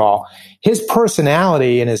started it all. His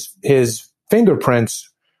personality and his fingerprints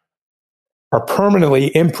are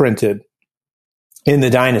permanently imprinted in the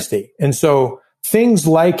dynasty. And so things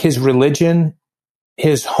like his religion,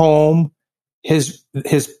 his home, his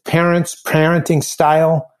parents' parenting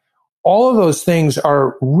style, all of those things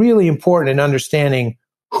are really important in understanding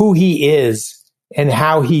who he is and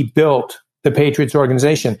how he built the Patriots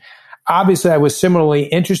organization. Obviously, I was similarly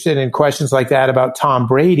interested in questions like that about Tom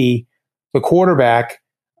Brady, the quarterback,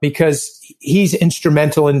 because he's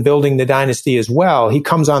instrumental in building the dynasty as well. He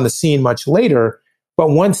comes on the scene much later, but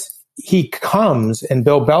once he comes and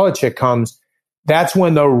Bill Belichick comes, that's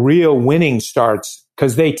when the real winning starts,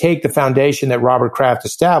 because they take the foundation that Robert Kraft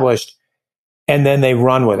established and then they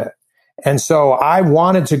run with it. And so I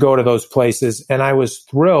wanted to go to those places, and I was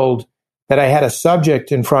thrilled that I had a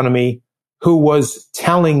subject in front of me who was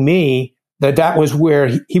telling me that was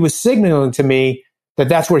where he was signaling to me that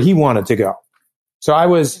that's where he wanted to go. So I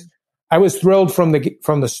was thrilled from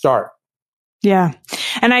the start. Yeah.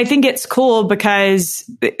 And I think it's cool because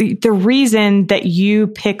the reason that you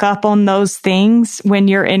pick up on those things when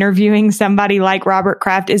you're interviewing somebody like Robert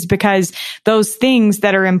Kraft is because those things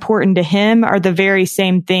that are important to him are the very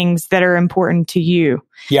same things that are important to you.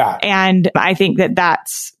 Yeah. And I think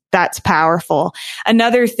that's powerful.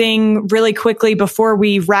 Another thing really quickly before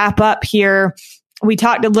we wrap up here, we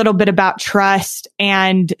talked a little bit about trust,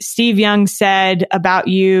 and Steve Young said about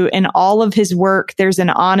you, in all of his work, there's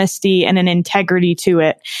an honesty and an integrity to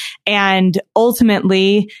it. And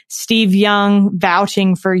ultimately, Steve Young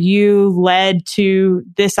vouching for you led to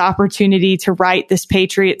this opportunity to write this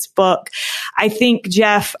Patriots book. I think,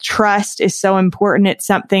 Jeff, trust is so important. It's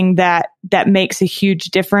something that makes a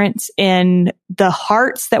huge difference in the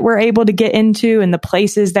hearts that we're able to get into and the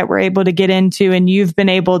places that we're able to get into. And you've been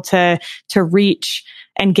able to reach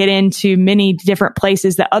and get into many different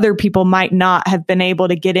places that other people might not have been able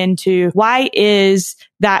to get into. Why is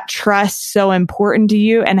that trust so important to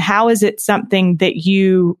you? And how is it something that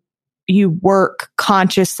you work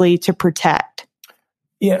consciously to protect?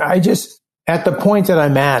 Yeah, at the point that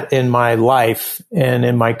I'm at in my life and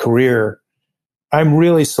in my career, I'm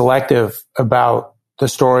really selective about the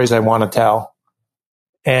stories I want to tell.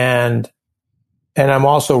 And I'm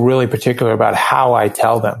also really particular about how I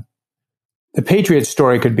tell them. the Patriot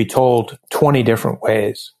story could be told 20 different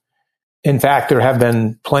ways. In fact, there have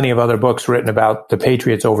been plenty of other books written about the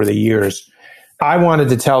Patriots over the years. I wanted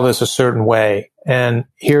to tell this a certain way, and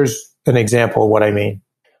here's an example of what I mean.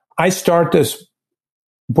 I start this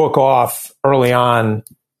book off early on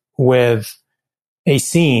with a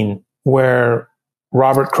scene where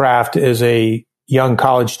Robert Kraft is a young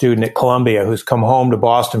college student at Columbia who's come home to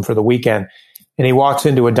Boston for the weekend, and he walks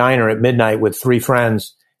into a diner at midnight with 3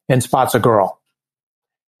 friends and spots a girl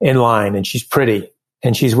in line, and she's pretty,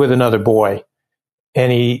 and she's with another boy,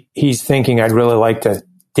 and he's thinking, I'd really like to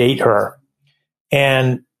date her.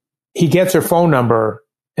 And he gets her phone number,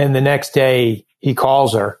 and the next day he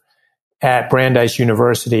calls her at Brandeis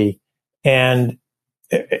University, and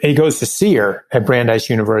he goes to see her at Brandeis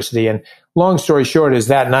University. And long story short is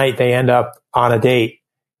that night they end up on a date,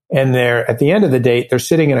 and they're at the end of the date, they're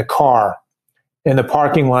sitting in a car in the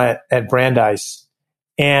parking lot at Brandeis.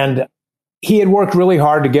 And he had worked really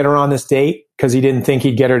hard to get her on this date because he didn't think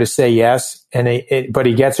he'd get her to say yes. But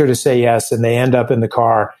he gets her to say yes, and they end up in the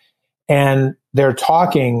car, and they're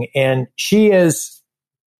talking, and she is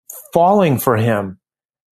falling for him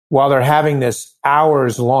while they're having this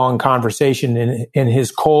hours-long conversation in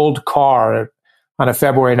his cold car on a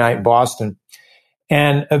February night in Boston.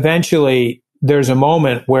 And eventually, there's a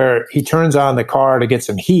moment where he turns on the car to get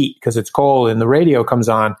some heat because it's cold, and the radio comes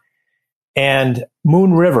on, and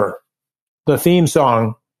Moon River, the theme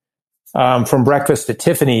song from Breakfast at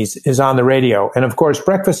Tiffany's, is on the radio. And of course,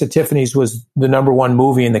 Breakfast at Tiffany's was the number 1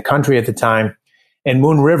 movie in the country at the time, and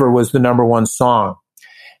Moon River was the number 1 song.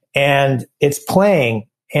 And it's playing,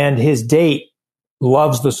 and his date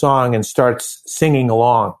loves the song and starts singing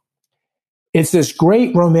along. It's this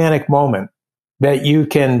great romantic moment that you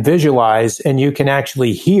can visualize and you can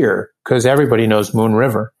actually hear, because everybody knows Moon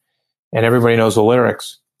River and everybody knows the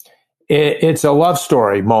lyrics. It's a love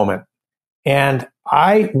story moment. And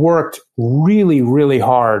I worked really, really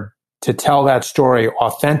hard to tell that story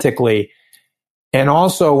authentically. And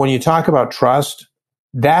also, when you talk about trust,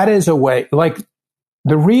 that is a way, like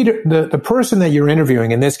the reader, the person that you're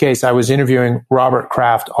interviewing, in this case, I was interviewing Robert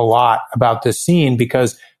Kraft a lot about this scene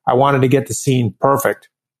because I wanted to get the scene perfect.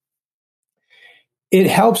 It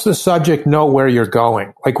helps the subject know where you're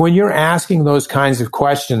going. Like when you're asking those kinds of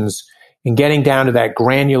questions and getting down to that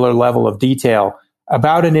granular level of detail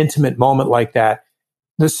about an intimate moment like that,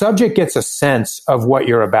 the subject gets a sense of what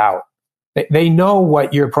you're about. They know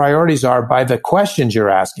what your priorities are by the questions you're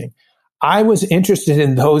asking. I was interested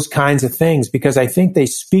in those kinds of things because I think they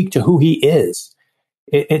speak to who he is.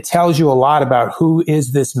 It tells you a lot about who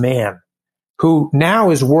is this man who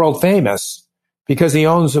now is world famous because he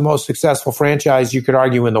owns the most successful franchise, you could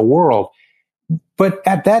argue, in the world. But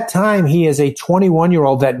at that time, he is a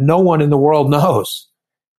 21-year-old that no one in the world knows.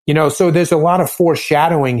 You know, so there's a lot of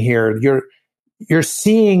foreshadowing here. You're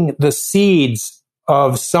seeing the seeds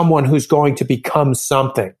of someone who's going to become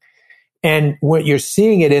something. And what you're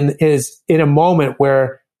seeing it in is in a moment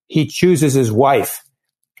where he chooses his wife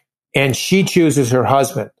and she chooses her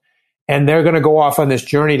husband, and they're going to go off on this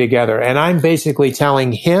journey together. And I'm basically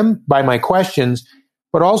telling him by my questions,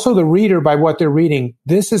 but also the reader by what they're reading,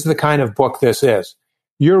 this is the kind of book this is.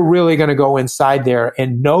 You're really going to go inside there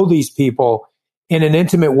and know these people in an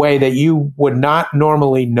intimate way that you would not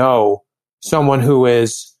normally know someone who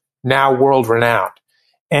is now world renowned.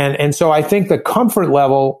 And so I think the comfort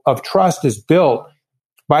level of trust is built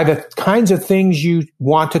by the kinds of things you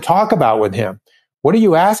want to talk about with him. What are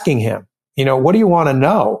you asking him? You know, what do you want to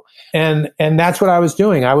know? And that's what I was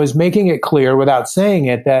doing. I was making it clear without saying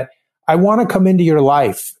it that I want to come into your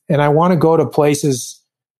life and I want to go to places.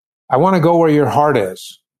 I want to go where your heart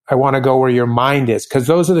is. I want to go where your mind is. Because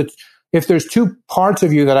if there's 2 parts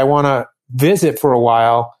of you that I want to visit for a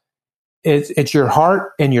while, it's your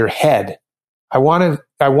heart and your head. I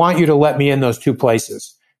want you to let me in those 2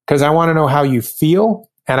 places because I want to know how you feel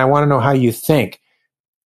and I want to know how you think.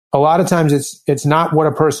 A lot of times it's not what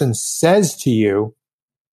a person says to you.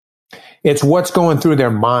 It's what's going through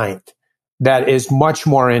their mind that is much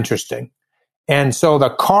more interesting. And so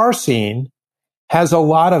the car scene has a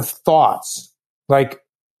lot of thoughts. Like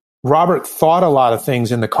Robert thought a lot of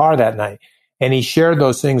things in the car that night, and he shared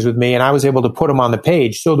those things with me, and I was able to put them on the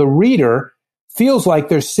page. So the reader feels like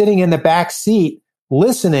they're sitting in the back seat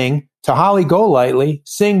listening to Holly Golightly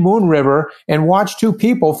sing Moon River and watch 2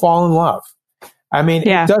 people fall in love. I mean,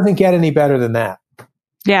 It doesn't get any better than that.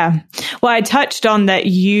 Yeah. Well, I touched on that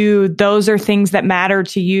those are things that matter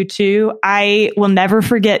to you too. I will never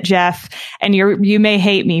forget, Jeff, and you may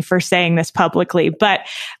hate me for saying this publicly, but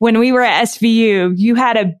when we were at SVU, you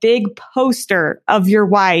had a big poster of your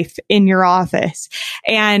wife in your office.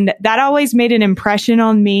 And that always made an impression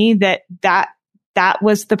on me that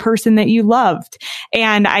was the person that you loved.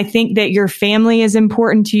 And I think that your family is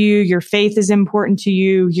important to you. Your faith is important to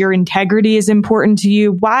you. Your integrity is important to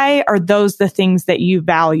you. Why are those the things that you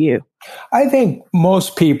value? I think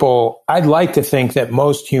I'd like to think that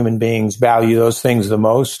most human beings value those things the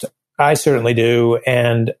most. I certainly do.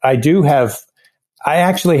 And I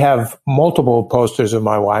actually have multiple posters of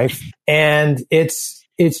my wife. And it's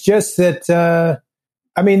just that,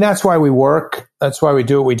 that's why we work. That's why we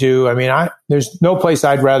do what we do. There's no place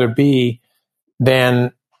I'd rather be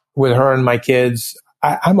than with her and my kids.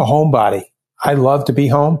 I'm a homebody. I love to be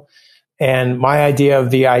home. And my idea of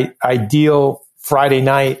the ideal Friday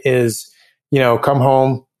night is, come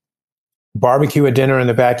home, barbecue a dinner in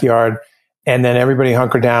the backyard, and then everybody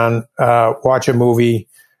hunker down, watch a movie,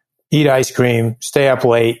 eat ice cream, stay up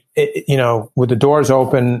late, with the doors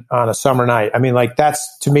open on a summer night.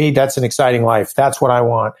 To me, that's an exciting life. That's what I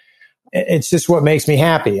want. It's just what makes me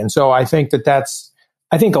happy. And so I think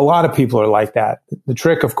I think a lot of people are like that. The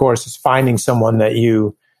trick, of course, is finding someone that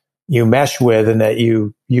you mesh with and that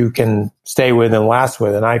you can stay with and last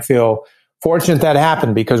with. And I feel fortunate that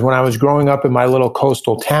happened, because when I was growing up in my little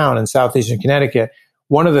coastal town in southeastern Connecticut,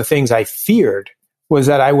 one of the things I feared was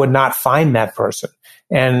that I would not find that person.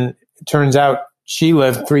 And it turns out she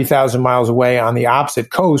lived 3,000 miles away on the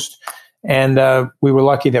opposite coast. And we were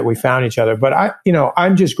lucky that we found each other. But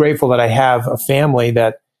I'm just grateful that I have a family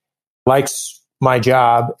that likes my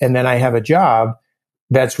job. And then I have a job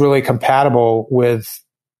that's really compatible with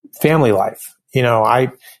family life. I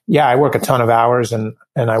work a ton of hours and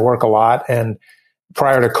I work a lot. And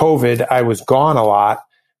prior to COVID, I was gone a lot,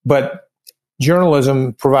 but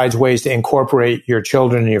journalism provides ways to incorporate your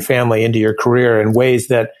children and your family into your career in ways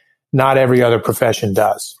that not every other profession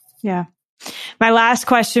does. Yeah. My last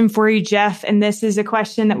question for you, Jeff, and this is a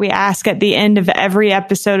question that we ask at the end of every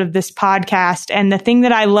episode of this podcast. And the thing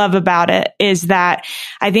that I love about it is that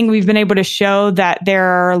I think we've been able to show that there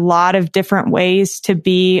are a lot of different ways to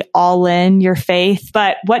be all in your faith.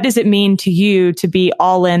 But what does it mean to you to be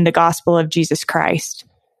all in the gospel of Jesus Christ?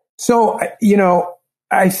 So,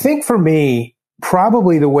 I think for me,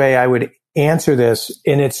 probably the way I would answer this,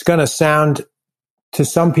 and it's going to sound to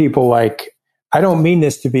some people like, I don't mean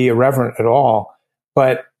this to be irreverent at all,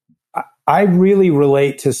 but I really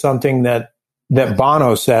relate to something that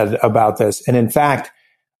Bono said about this. And in fact,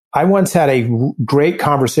 I once had a great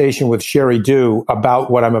conversation with Sherry Dew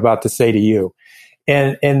about what I'm about to say to you.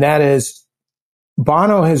 And that is,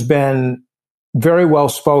 Bono has been very well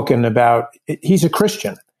spoken about. He's a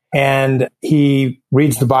Christian and he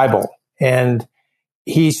reads the Bible, and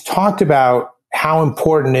he's talked about how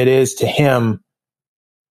important it is to him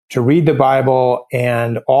to read the Bible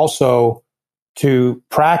and also to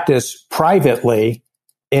practice privately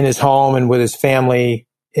in his home and with his family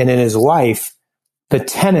and in his life the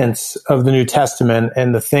tenets of the New Testament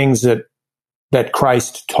and the things that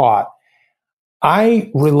Christ taught.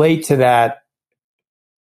 I relate to that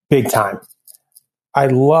big time. I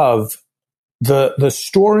love the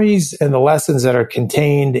stories and the lessons that are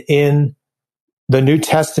contained in the New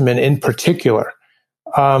Testament in particular.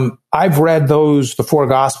 I've read the four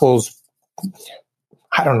Gospels,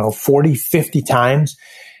 40, 50 times.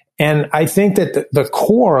 And I think that the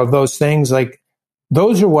core of those things,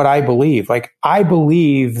 those are what I believe. I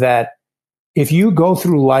believe that if you go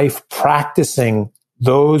through life practicing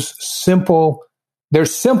those they're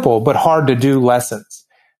simple but hard to do lessons,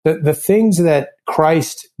 the things that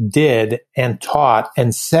Christ did and taught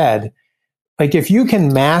and said, if you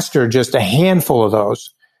can master just a handful of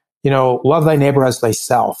those, love thy neighbor as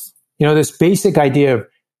thyself. This basic idea of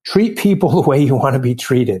treat people the way you want to be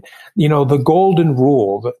treated. The golden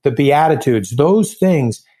rule, the Beatitudes, those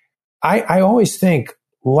things. I always think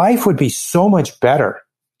life would be so much better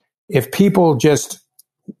if people just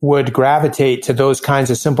would gravitate to those kinds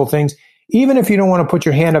of simple things. Even if you don't want to put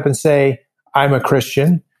your hand up and say, I'm a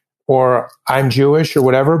Christian or I'm Jewish or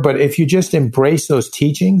whatever, but if you just embrace those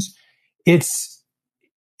teachings, it's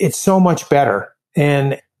so much better.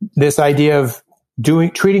 And this idea of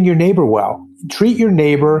treating your neighbor well, treat your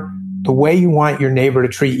neighbor the way you want your neighbor to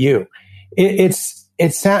treat you.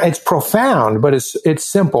 It's profound, but it's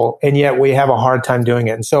simple. And yet we have a hard time doing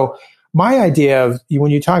it. And so my idea of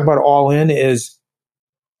when you talk about all in is,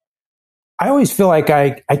 I always feel like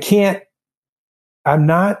I'm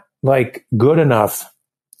not good enough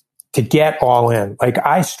to get all in.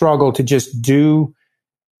 I struggle to just do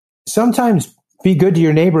sometimes be good to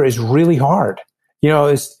your neighbor is really hard. When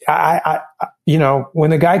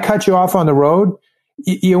the guy cuts you off on the road,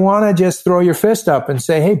 you want to just throw your fist up and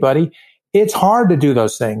say, hey, buddy, it's hard to do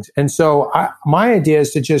those things. And so my idea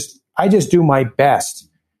is I just do my best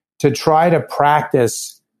to try to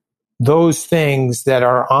practice those things that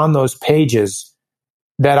are on those pages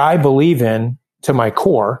that I believe in to my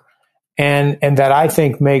core and that I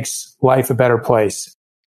think makes life a better place.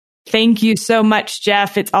 Thank you so much,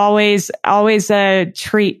 Jeff. It's always a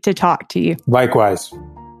treat to talk to you. Likewise.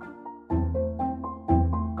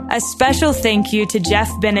 A special thank you to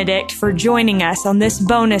Jeff Benedict for joining us on this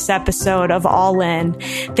bonus episode of All In.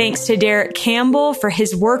 Thanks to Derek Campbell for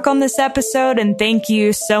his work on this episode, and thank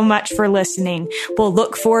you so much for listening. We'll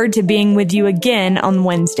look forward to being with you again on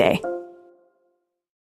Wednesday.